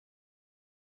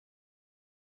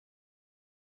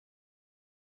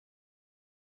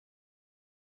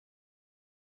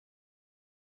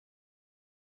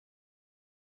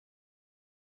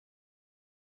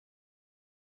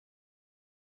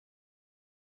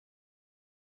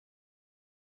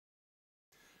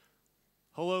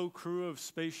Hello, crew of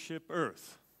Spaceship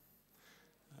Earth.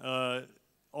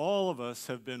 All of us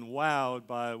have been wowed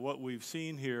by what we've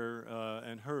seen here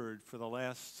and heard for the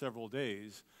last several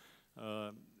days.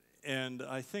 And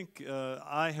I think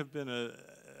I have been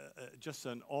just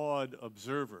an awed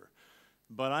observer.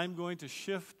 But I'm going to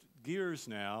shift gears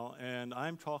now, and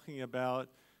I'm talking about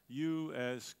you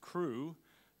as crew.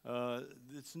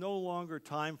 It's no longer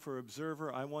time for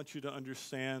observer. I want you to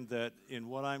understand that in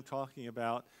what I'm talking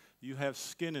about, you have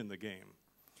skin in the game.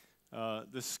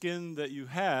 The skin that you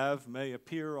have may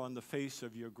appear on the face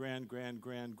of your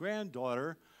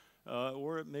granddaughter,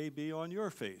 or it may be on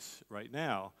your face right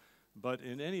now. But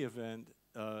in any event,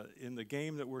 in the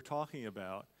game that we're talking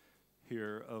about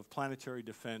here of planetary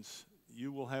defense,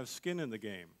 you will have skin in the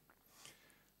game.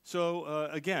 So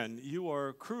again, you are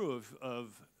a crew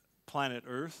of planet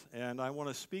Earth, and I want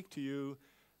to speak to you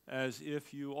as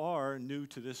if you are new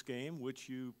to this game, which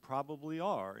you probably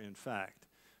are, in fact.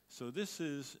 So this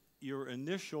is your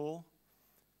initial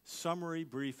summary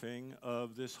briefing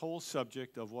of this whole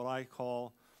subject of what I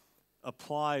call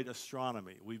applied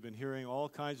astronomy. We've been hearing all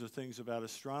kinds of things about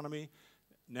astronomy.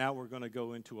 Now we're going to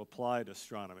go into applied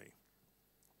astronomy,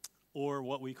 or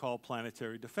what we call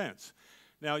planetary defense.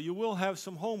 Now, you will have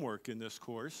some homework in this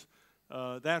course.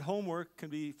 That homework can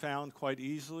be found quite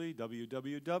easily,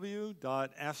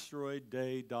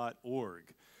 www.asteroidday.org.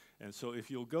 And so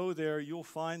if you'll go there, you'll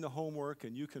find the homework,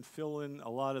 and you can fill in a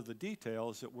lot of the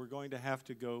details that we're going to have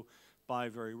to go by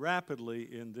very rapidly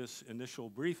in this initial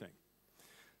briefing.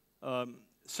 All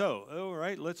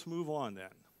right, let's move on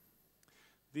then.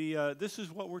 This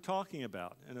is what we're talking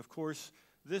about. And of course,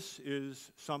 this is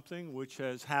something which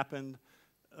has happened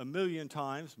a million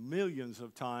times, millions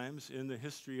of times in the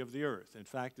history of the Earth. In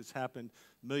fact, it's happened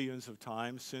millions of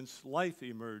times since life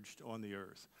emerged on the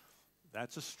Earth.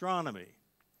 That's astronomy.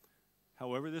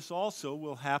 However, this also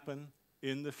will happen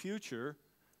in the future.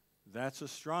 That's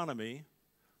astronomy,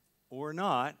 or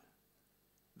not.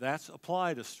 That's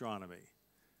applied astronomy.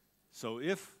 So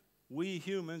if we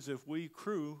humans, if we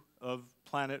crew of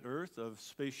planet Earth, of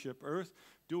Spaceship Earth,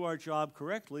 do our job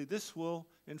correctly, this will,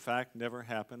 in fact, never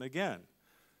happen again.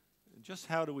 Just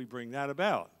how do we bring that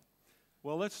about?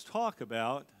 Well, let's talk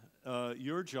about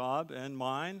your job and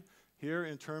mine here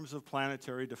in terms of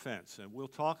planetary defense. And we'll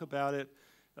talk about it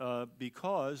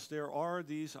because there are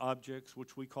these objects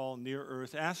which we call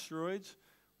near-Earth asteroids,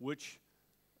 which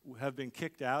have been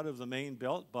kicked out of the main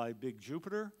belt by big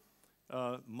Jupiter,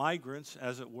 migrants,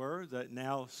 as it were, that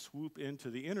now swoop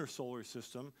into the inner solar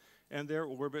system, and their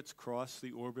orbits cross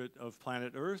the orbit of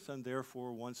planet Earth, and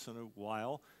therefore, once in a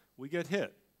while, we get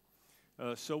hit.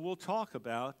 So we'll talk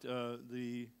about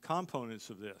the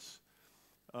components of this.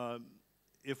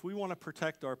 If we want to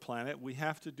protect our planet, we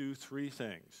have to do three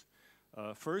things.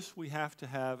 First, we have to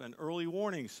have an early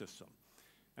warning system.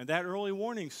 And that early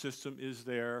warning system is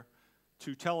there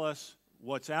to tell us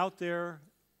what's out there,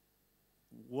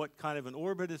 what kind of an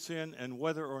orbit it's in, and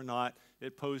whether or not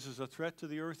it poses a threat to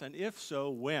the Earth, and if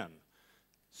so, when,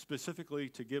 specifically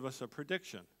to give us a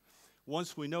prediction.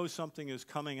 Once we know something is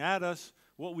coming at us,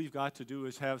 what we've got to do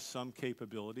is have some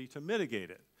capability to mitigate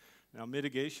it. Now,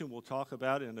 mitigation we'll talk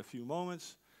about in a few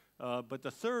moments, but the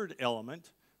third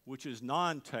element, which is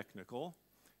non-technical,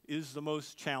 is the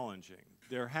most challenging.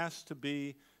 There has to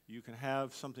be, you can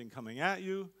have something coming at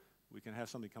you, we can have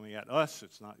something coming at us,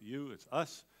 it's not you, it's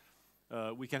us.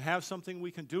 We can have something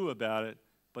we can do about it,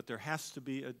 but there has to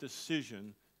be a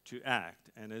decision to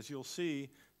act. And as you'll see,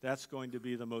 that's going to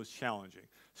be the most challenging.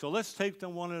 So let's take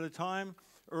them one at a time.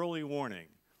 Early warning.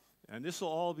 And this will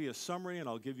all be a summary, and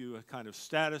I'll give you a kind of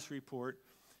status report.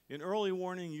 In early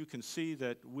warning, you can see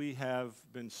that we have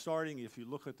been starting, if you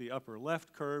look at the upper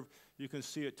left curve, you can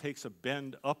see it takes a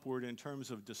bend upward in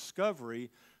terms of discovery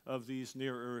of these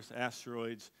near-Earth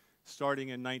asteroids starting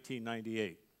in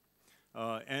 1998.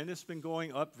 And it's been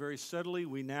going up very steadily.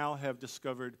 We now have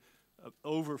discovered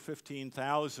over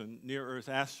 15,000 near-Earth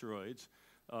asteroids.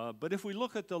 But if we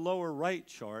look at the lower right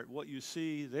chart, what you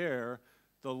see there,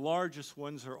 the largest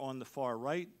ones are on the far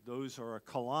right. Those are a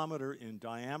kilometer in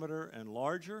diameter and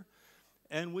larger.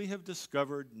 And we have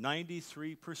discovered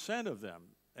 93% of them.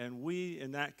 And we,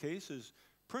 in that case, is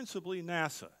principally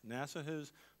NASA. NASA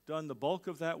has done the bulk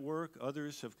of that work.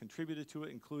 Others have contributed to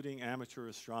it, including amateur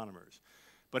astronomers.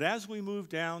 But as we move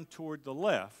down toward the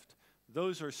left,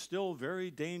 those are still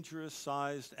very dangerous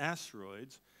sized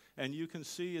asteroids. And you can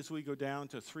see as we go down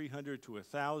to 300 to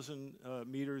 1,000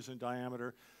 meters in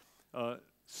diameter,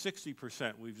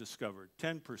 60% we've discovered,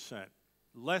 10%.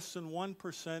 Less than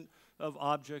 1% of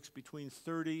objects between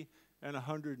 30 and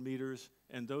 100 meters,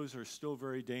 and those are still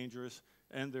very dangerous,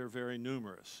 and they're very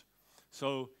numerous.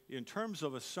 So in terms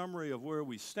of a summary of where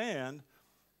we stand,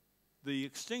 the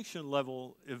extinction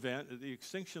level event, the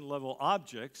extinction level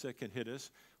objects that can hit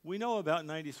us, we know about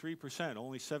 93%,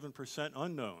 only 7%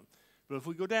 unknown. But if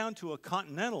we go down to a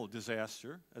continental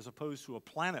disaster, as opposed to a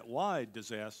planet-wide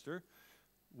disaster,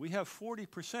 we have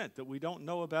 40% that we don't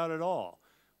know about at all.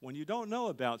 When you don't know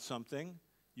about something,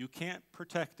 you can't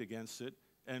protect against it,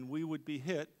 and we would be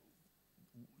hit.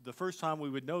 The first time we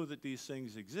would know that these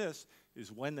things exist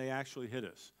is when they actually hit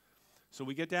us. So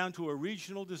we get down to a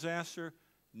regional disaster,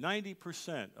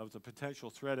 90% of the potential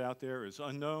threat out there is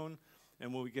unknown,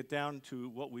 and when we get down to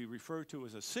what we refer to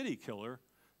as a city killer,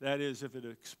 that is, if it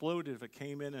exploded, if it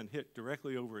came in and hit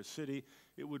directly over a city,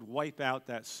 it would wipe out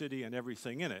that city and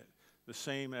everything in it. The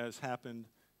same as happened,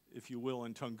 if you will,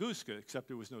 in Tunguska, except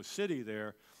there was no city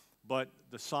there, but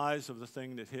the size of the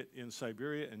thing that hit in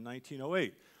Siberia in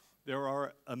 1908. There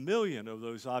are 1 million of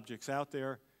those objects out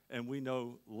there, and we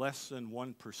know less than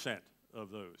 1%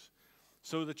 of those.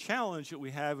 So the challenge that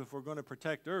we have if we're going to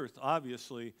protect Earth,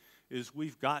 obviously, is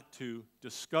we've got to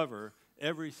discover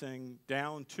everything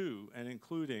down to and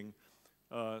including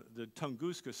the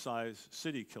Tunguska-size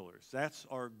city killers. That's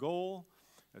our goal.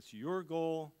 That's your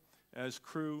goal as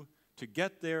crew. To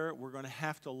get there, we're going to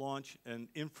have to launch an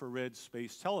infrared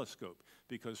space telescope,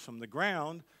 because from the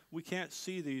ground, we can't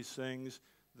see these things.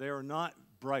 They are not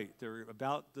bright. They're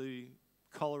about the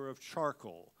color of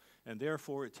charcoal. And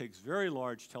therefore, it takes very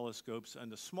large telescopes,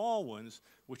 and the small ones,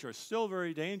 which are still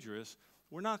very dangerous,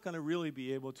 we're not going to really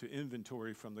be able to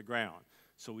inventory from the ground.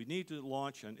 So we need to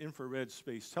launch an infrared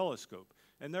space telescope.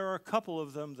 And there are a couple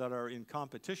of them that are in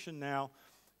competition now,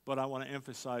 but I want to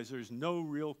emphasize there's no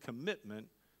real commitment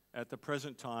at the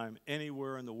present time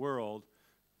anywhere in the world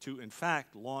to, in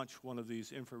fact, launch one of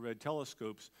these infrared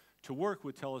telescopes to work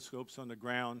with telescopes on the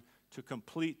ground to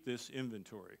complete this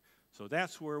inventory. So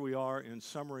that's where we are in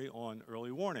summary on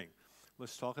early warning.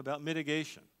 Let's talk about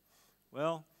mitigation.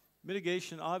 Well,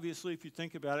 mitigation, obviously, if you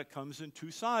think about it, comes in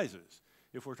two sizes.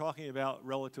 If we're talking about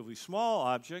relatively small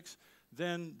objects,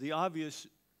 then the obvious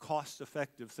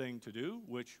cost-effective thing to do,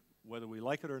 which, whether we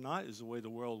like it or not, is the way the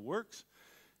world works,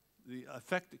 the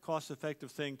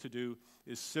cost-effective thing to do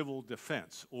is civil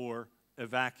defense, or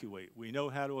evacuate. We know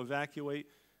how to evacuate.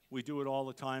 We do it all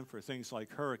the time for things like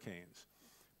hurricanes.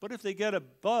 But if they get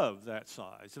above that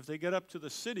size, if they get up to the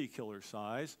city killer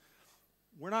size,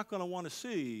 we're not going to want to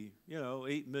see,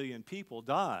 8 million people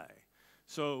die.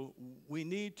 So we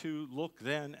need to look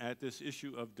then at this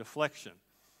issue of deflection.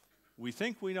 We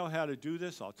think we know how to do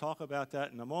this. I'll talk about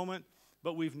that in a moment,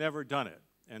 but we've never done it.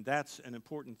 And that's an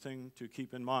important thing to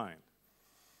keep in mind.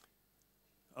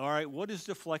 All right, what is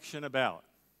deflection about?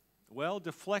 Well,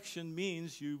 deflection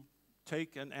means you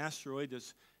take an asteroid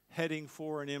that's heading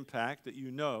for an impact that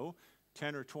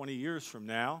 10 or 20 years from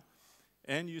now,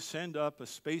 and you send up a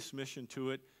space mission to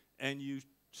it, and you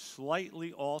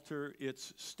slightly alter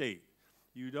its state.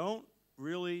 You don't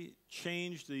really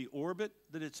change the orbit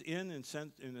that it's in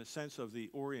the sense of the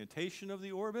orientation of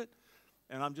the orbit,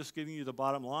 and I'm just giving you the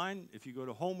bottom line. If you go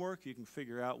to homework, you can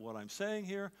figure out what I'm saying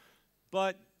here,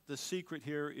 but the secret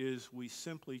here is we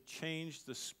simply change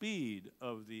the speed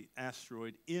of the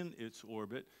asteroid in its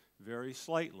orbit very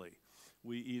slightly.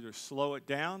 We either slow it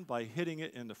down by hitting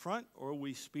it in the front, or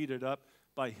we speed it up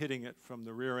by hitting it from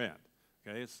the rear end.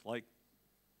 Okay, it's like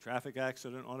traffic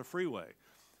accident on a freeway.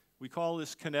 We call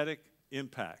this kinetic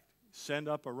impact. Send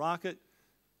up a rocket,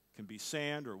 can be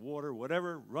sand or water,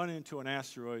 whatever, run into an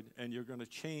asteroid, and you're going to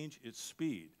change its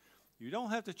speed. You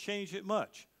don't have to change it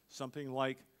much, something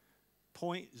like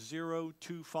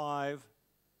 0.025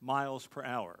 miles per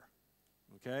hour,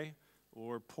 okay?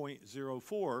 Or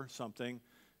 0.04 something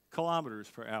kilometers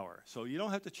per hour. So you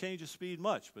don't have to change the speed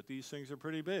much, but these things are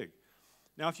pretty big.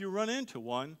 Now, if you run into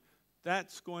one,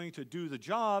 that's going to do the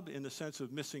job in the sense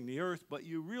of missing the Earth, but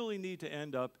you really need to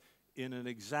end up in an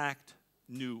exact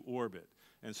new orbit.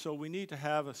 And so we need to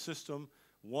have a system.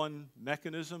 One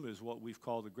mechanism is what we've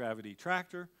called the gravity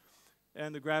tractor,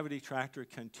 and the gravity tractor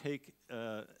can take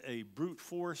a brute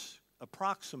force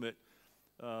approximate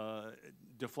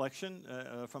deflection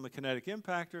from a kinetic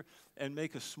impactor and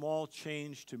make a small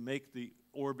change to make the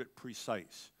orbit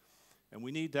precise. And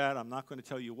we need that. I'm not going to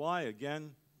tell you why.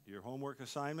 Again, your homework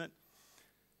assignment.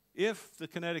 If the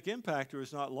kinetic impactor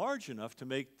is not large enough to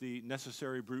make the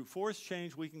necessary brute force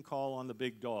change, we can call on the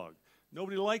big dog.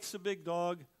 Nobody likes the big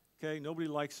dog, okay? Nobody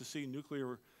likes to see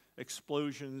nuclear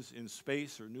explosions in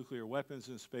space or nuclear weapons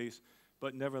in space,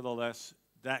 but nevertheless,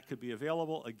 that could be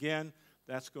available. Again,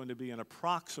 that's going to be an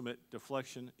approximate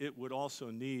deflection. It would also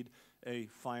need a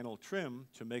final trim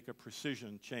to make a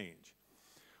precision change.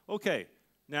 Okay,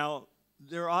 now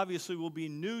there obviously will be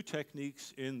new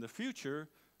techniques in the future.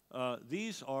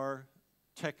 These are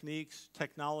techniques,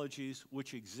 technologies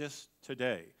which exist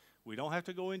today. We don't have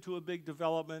to go into a big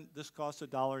development. This costs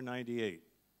 $1.98,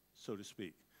 so to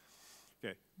speak.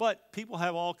 Okay. But people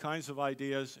have all kinds of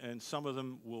ideas, and some of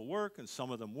them will work and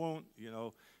some of them won't. You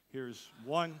know, here's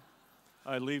one.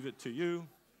 I leave it to you.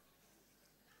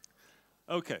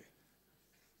 Okay.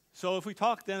 So if we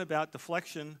talk then about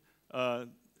deflection,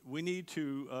 we need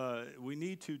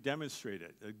to demonstrate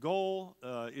it. The goal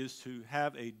is to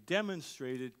have a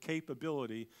demonstrated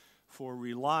capability for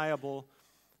reliable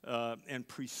and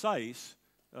precise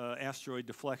asteroid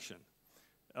deflection.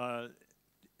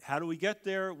 How do we get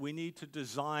there? We need to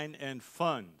design and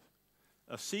fund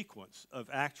a sequence of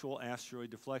actual asteroid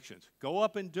deflections. Go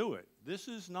up and do it. This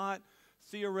is not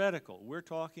theoretical. We're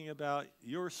talking about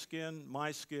your skin,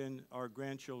 my skin, our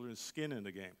grandchildren's skin in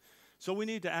the game. So we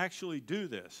need to actually do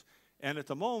this. And at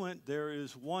the moment, there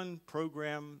is one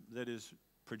program that is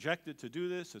projected to do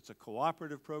this. It's a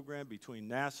cooperative program between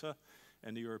NASA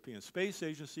and the European Space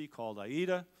Agency called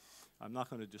AIDA. I'm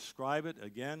not going to describe it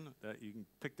again. You can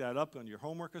pick that up on your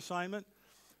homework assignment.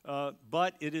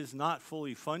 But it is not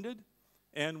fully funded.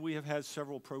 And we have had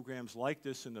several programs like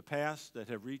this in the past that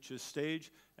have reached this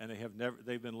stage, and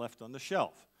they've been left on the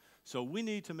shelf. So we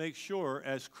need to make sure,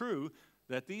 as crew,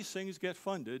 that these things get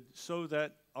funded so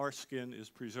that our skin is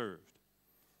preserved.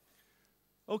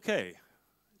 Okay,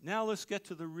 now let's get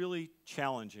to the really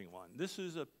challenging one. This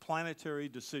is a planetary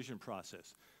decision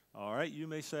process. All right, you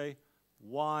may say,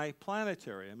 why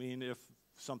planetary? I mean, if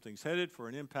something's headed for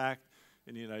an impact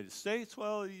in the United States,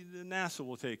 well, NASA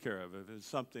will take care of it. If it's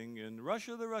something in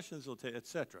Russia, the Russians will take,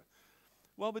 etc.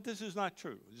 Well, but this is not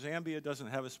true. Zambia doesn't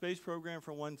have a space program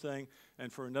for one thing,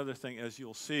 and for another thing, as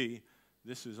you'll see,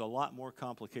 this is a lot more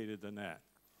complicated than that.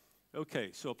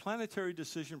 Okay, so a planetary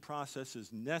decision process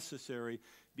is necessary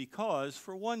because,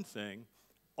 for one thing,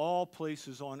 all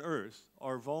places on Earth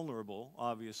are vulnerable,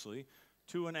 obviously,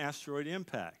 to an asteroid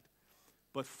impact.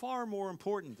 But far more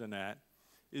important than that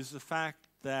is the fact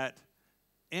that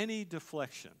any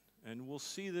deflection, and we'll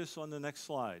see this on the next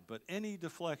slide, but any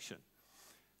deflection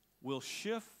will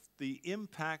shift the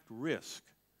impact risk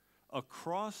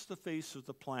across the face of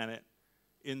the planet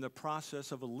in the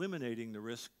process of eliminating the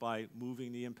risk by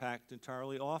moving the impact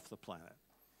entirely off the planet.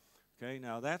 Okay,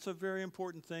 now that's a very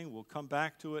important thing. We'll come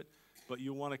back to it, but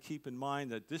you want to keep in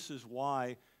mind that this is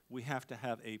why we have to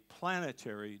have a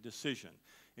planetary decision.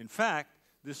 In fact,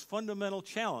 this fundamental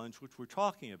challenge, which we're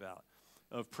talking about,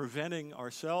 of preventing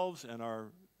ourselves and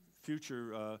our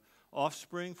future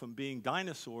offspring from being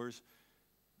dinosaurs,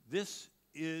 this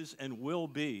is and will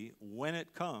be, when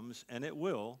it comes, and it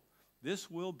will,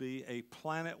 this will be a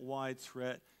planet-wide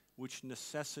threat which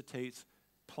necessitates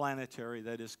planetary,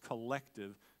 that is,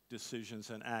 collective decisions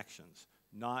and actions,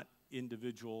 not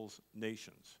individuals,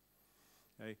 nations.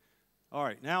 Okay? All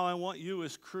right, now I want you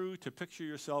as crew to picture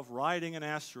yourself riding an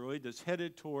asteroid that's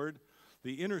headed toward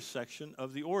the intersection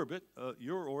of the orbit,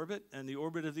 your orbit, and the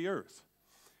orbit of the Earth.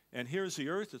 And here's the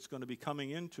Earth. It's going to be coming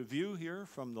into view here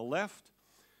from the left.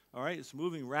 All right, it's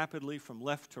moving rapidly from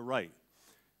left to right.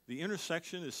 The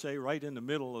intersection is, say, right in the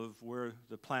middle of where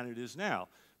the planet is now.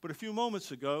 But a few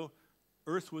moments ago,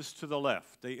 Earth was to the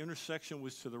left. The intersection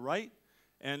was to the right.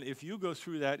 And if you go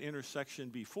through that intersection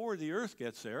before the Earth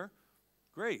gets there,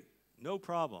 great, no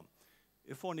problem.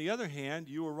 If, on the other hand,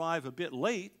 you arrive a bit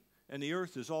late and the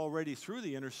Earth is already through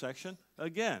the intersection,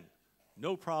 again,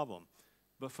 no problem.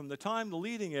 But from the time the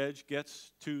leading edge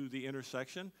gets to the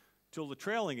intersection till the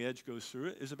trailing edge goes through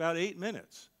it is about 8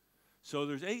 minutes. So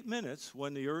there's 8 minutes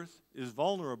when the Earth is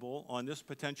vulnerable on this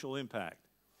potential impact.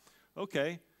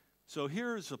 Okay, so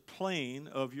here's a plane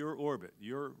of your orbit.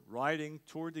 You're riding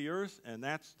toward the Earth, and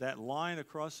that line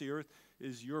across the Earth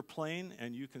is your plane,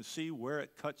 and you can see where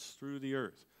it cuts through the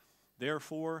Earth.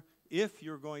 Therefore, if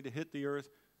you're going to hit the Earth,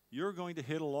 you're going to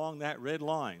hit along that red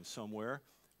line somewhere.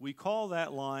 We call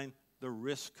that line the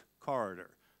risk corridor.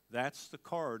 That's the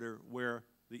corridor where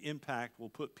the impact will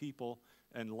put people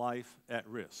and life at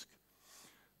risk.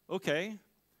 Okay,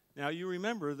 now you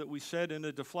remember that we said in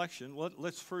a deflection,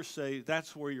 let's first say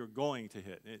that's where you're going to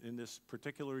hit in this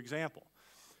particular example.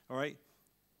 All right,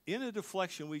 in a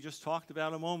deflection we just talked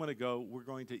about a moment ago, we're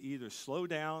going to either slow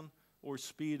down or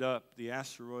speed up the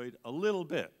asteroid a little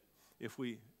bit.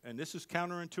 And this is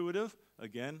counterintuitive.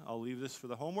 Again, I'll leave this for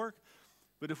the homework.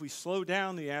 But if we slow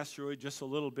down the asteroid just a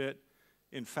little bit,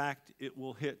 in fact, it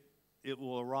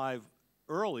will arrive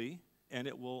early, and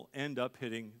it will end up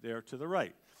hitting there to the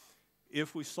right.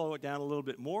 If we slow it down a little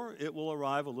bit more, it will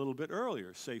arrive a little bit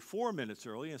earlier, say 4 minutes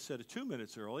early instead of 2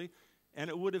 minutes early, and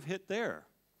it would have hit there.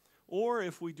 Or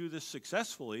if we do this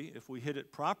successfully, if we hit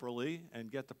it properly and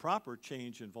get the proper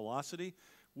change in velocity,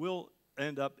 we'll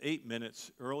end up 8 minutes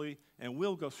early, and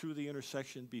we'll go through the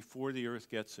intersection before the Earth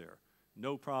gets there.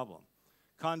 No problem.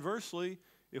 Conversely,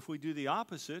 if we do the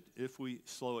opposite, if we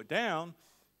slow it down,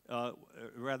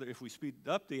 rather if we speed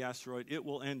up the asteroid, it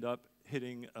will end up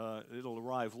hitting, it'll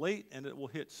arrive late, and it will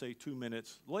hit, say, 2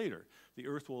 minutes later. The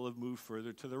Earth will have moved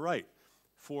further to the right,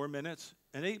 4 minutes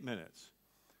and 8 minutes.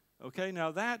 Okay,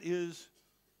 now that is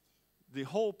the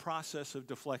whole process of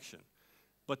deflection.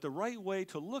 But the right way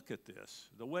to look at this,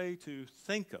 the way to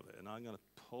think of it, and I'm going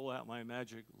to pull out my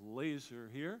magic laser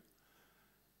here.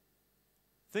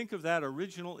 Think of that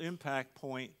original impact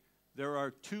point. There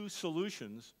are two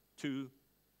solutions to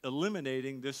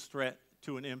eliminating this threat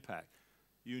to an impact.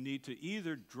 You need to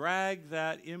either drag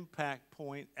that impact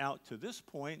point out to this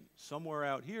point, somewhere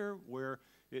out here where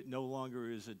it no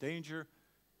longer is a danger,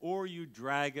 or you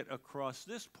drag it across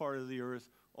this part of the Earth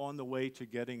on the way to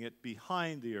getting it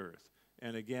behind the Earth.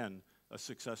 And again, a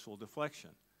successful deflection.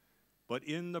 But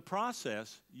in the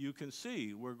process, you can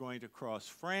see we're going to cross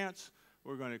France,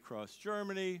 we're going to cross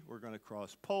Germany, we're going to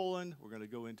cross Poland, we're going to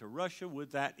go into Russia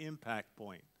with that impact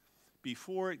point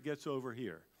before it gets over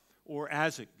here, or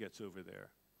as it gets over there.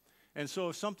 And so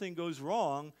if something goes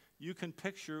wrong, you can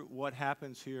picture what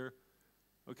happens here.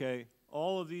 Okay,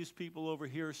 all of these people over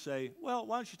here say, well,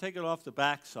 why don't you take it off the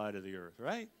back side of the Earth,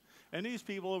 right? And these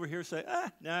people over here say,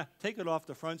 nah, take it off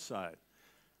the front side.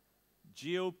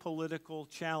 Geopolitical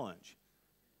challenge.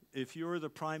 If you're the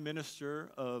Prime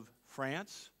Minister of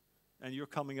France and you're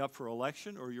coming up for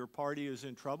election, or your party is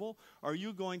in trouble, are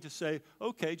you going to say,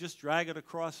 okay, just drag it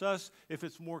across us if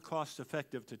it's more cost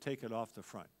effective to take it off the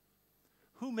front?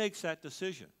 Who makes that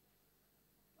decision?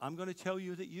 I'm going to tell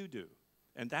you that you do.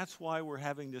 And that's why we're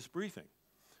having this briefing.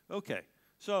 Okay,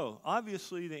 so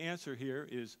obviously the answer here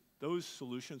is those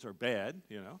solutions are bad,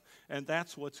 and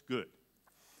that's what's good.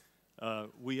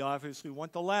 We obviously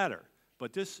want the latter.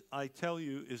 But this, I tell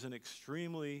you, is an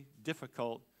extremely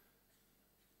difficult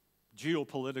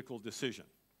geopolitical decision.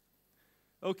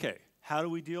 Okay, how do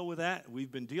we deal with that?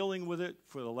 We've been dealing with it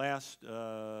for the last,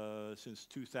 since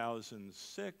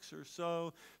 2006 or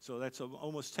so. So that's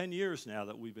almost 10 years now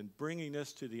that we've been bringing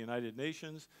this to the United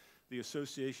Nations, the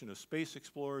Association of Space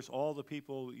Explorers, all the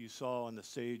people you saw on the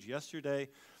stage yesterday,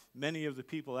 many of the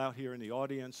people out here in the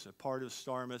audience, a part of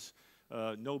STARMUS,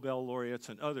 Nobel laureates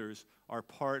and others are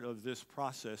part of this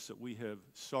process that we have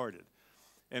started.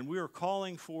 And we are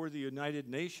calling for the United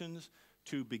Nations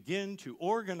to begin to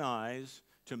organize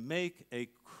to make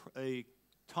a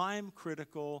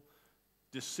time-critical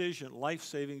decision,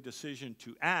 life-saving decision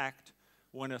to act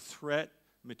when a threat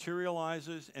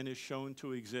materializes and is shown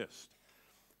to exist.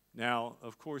 Now,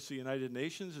 of course, the United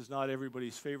Nations is not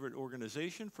everybody's favorite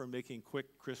organization for making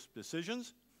quick, crisp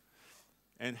decisions,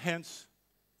 and hence,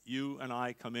 you and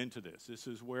I come into this. This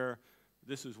is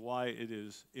why it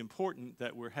is important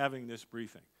that we're having this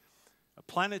briefing. A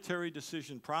planetary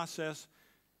decision process.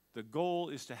 The goal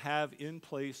is to have in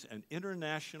place an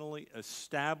internationally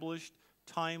established,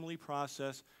 timely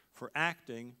process for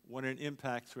acting when an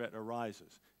impact threat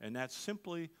arises. And that's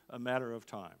simply a matter of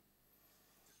time.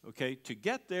 Okay, to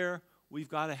get there, we've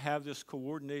got to have this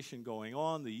coordination going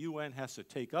on. The UN has to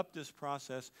take up this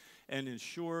process and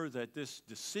ensure that this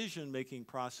decision-making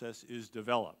process is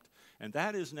developed. And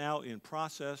that is now in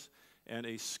process, and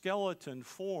a skeleton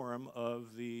form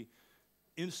of the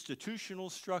institutional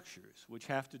structures which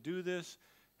have to do this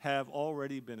have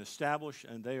already been established,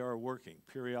 and they are working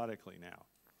periodically now.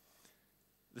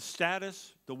 The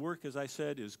status, the work, as I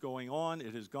said, is going on.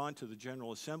 It has gone to the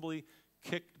General Assembly,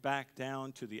 kicked back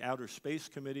down to the Outer Space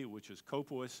Committee, which is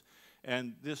COPUOS,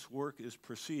 and this work is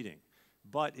proceeding.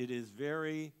 But it is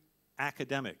very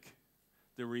academic.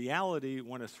 The reality,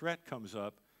 when a threat comes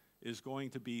up, is going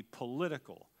to be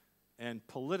political. And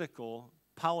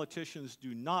politicians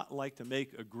do not like to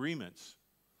make agreements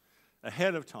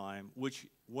ahead of time, which,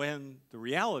 when the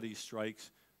reality strikes,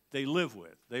 they live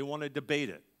with. They want to debate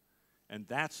it. And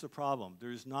that's the problem.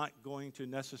 There's not going to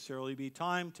necessarily be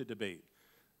time to debate.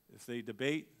 If they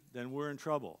debate, then we're in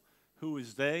trouble. Who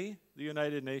is they? The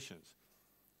United Nations.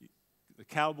 The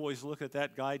cowboys look at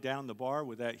that guy down the bar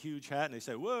with that huge hat, and they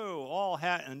say, whoa, all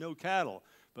hat and no cattle.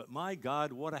 But my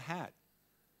God, what a hat.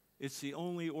 It's the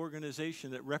only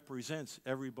organization that represents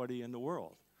everybody in the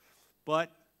world.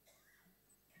 But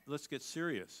let's get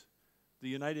serious. The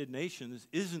United Nations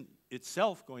isn't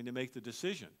itself going to make the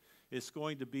decision. It's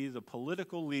going to be the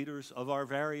political leaders of our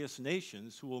various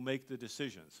nations who will make the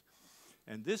decisions.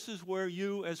 And this is where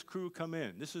you as crew come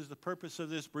in. This is the purpose of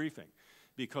this briefing.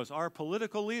 because our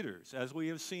political leaders, as we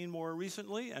have seen more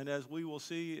recently and as we will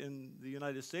see in the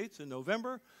United States in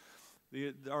November,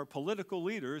 our political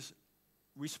leaders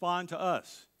respond to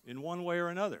us in one way or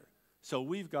another. So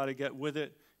we've got to get with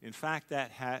it. In fact,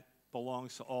 that hat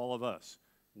belongs to all of us.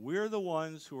 We're the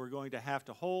ones who are going to have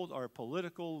to hold our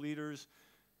political leaders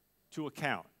to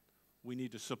account. We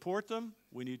need to support them.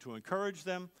 We need to encourage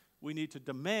them. We need to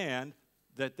demand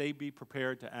that they be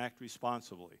prepared to act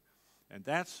responsibly. And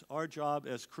that's our job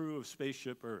as crew of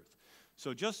Spaceship Earth.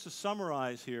 So just to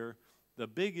summarize here, the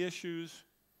big issues: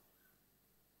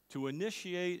 to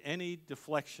initiate any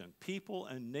deflection, people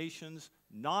and nations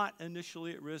not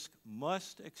initially at risk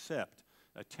must accept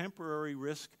a temporary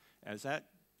risk as that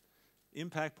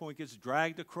impact point gets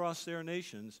dragged across their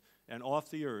nations and off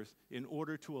the Earth in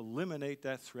order to eliminate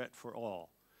that threat for all.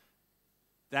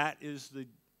 That is the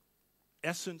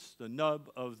essence, the nub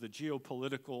of the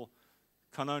geopolitical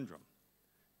conundrum.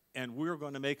 And we're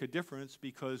going to make a difference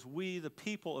because we, the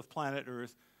people of planet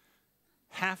Earth,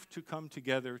 have to come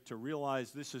together to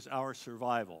realize this is our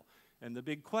survival. And the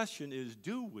big question is,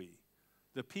 do we,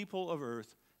 the people of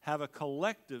Earth, have a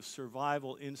collective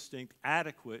survival instinct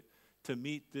adequate to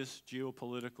meet this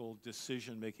geopolitical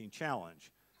decision-making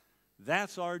challenge?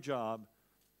 That's our job.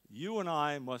 You and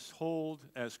I must hold,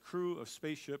 as crew of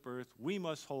Spaceship Earth, we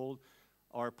must hold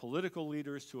our political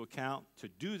leaders to account. To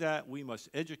do that, we must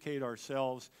educate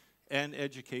ourselves and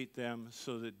educate them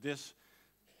so that this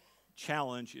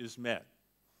challenge is met.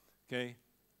 Okay?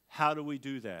 How do we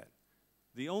do that?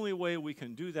 The only way we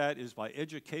can do that is by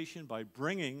education, by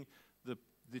bringing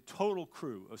the total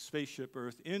crew of Spaceship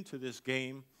Earth into this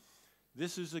game.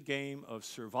 This is a game of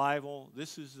survival.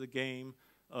 This is the game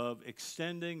of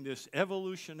extending this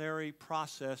evolutionary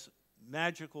process,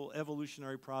 magical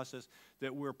evolutionary process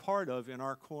that we're part of in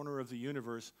our corner of the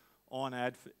universe on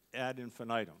ad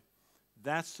infinitum.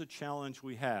 That's the challenge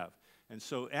we have. And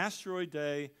so Asteroid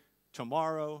Day,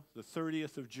 tomorrow, the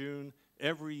 30th of June,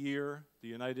 every year, the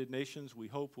United Nations, we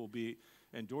hope, will be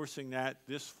endorsing that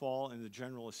this fall in the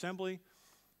General Assembly.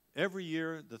 Every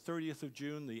year, the 30th of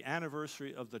June, the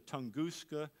anniversary of the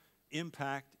Tunguska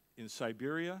impact in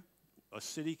Siberia, a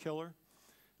city killer.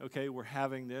 Okay, we're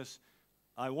having this.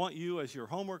 I want you, as your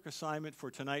homework assignment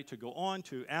for tonight, to go on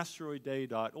to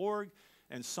asteroidday.org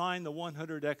and sign the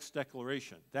 100X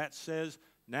declaration. That says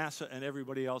NASA and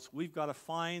everybody else, we've got to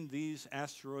find these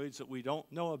asteroids that we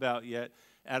don't know about yet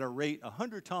at a rate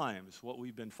 100 times what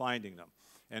we've been finding them.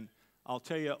 And I'll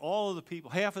tell you, all of the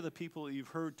people, half of the people that you've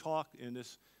heard talk in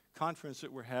this conference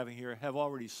that we're having here have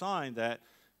already signed that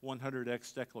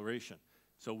 100X declaration.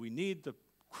 So we need the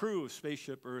crew of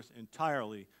Spaceship Earth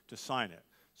entirely to sign it.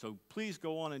 So please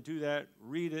go on and do that.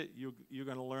 Read it. You're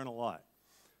going to learn a lot.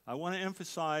 I want to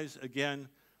emphasize again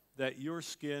that your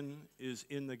skin is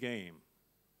in the game.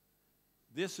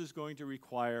 This is going to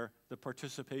require the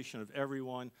participation of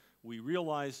everyone. We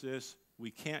realize this.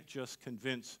 We can't just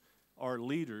convince our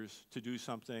leaders to do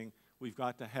something. We've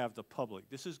got to have the public.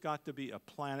 This has got to be a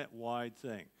planet-wide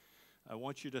thing. I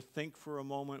want you to think for a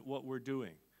moment what we're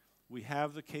doing. We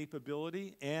have the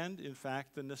capability and, in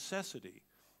fact, the necessity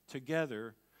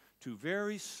together to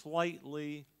very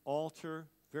slightly alter,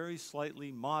 very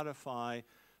slightly modify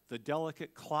the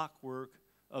delicate clockwork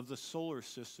of the solar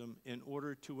system in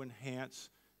order to enhance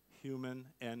human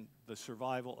and the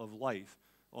survival of life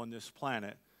on this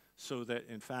planet so that,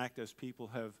 in fact, as people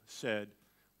have said,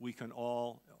 we can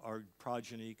all, our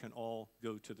progeny can all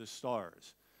go to the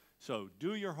stars. So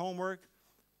do your homework,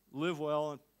 live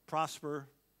well and prosper.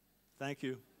 Thank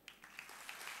you.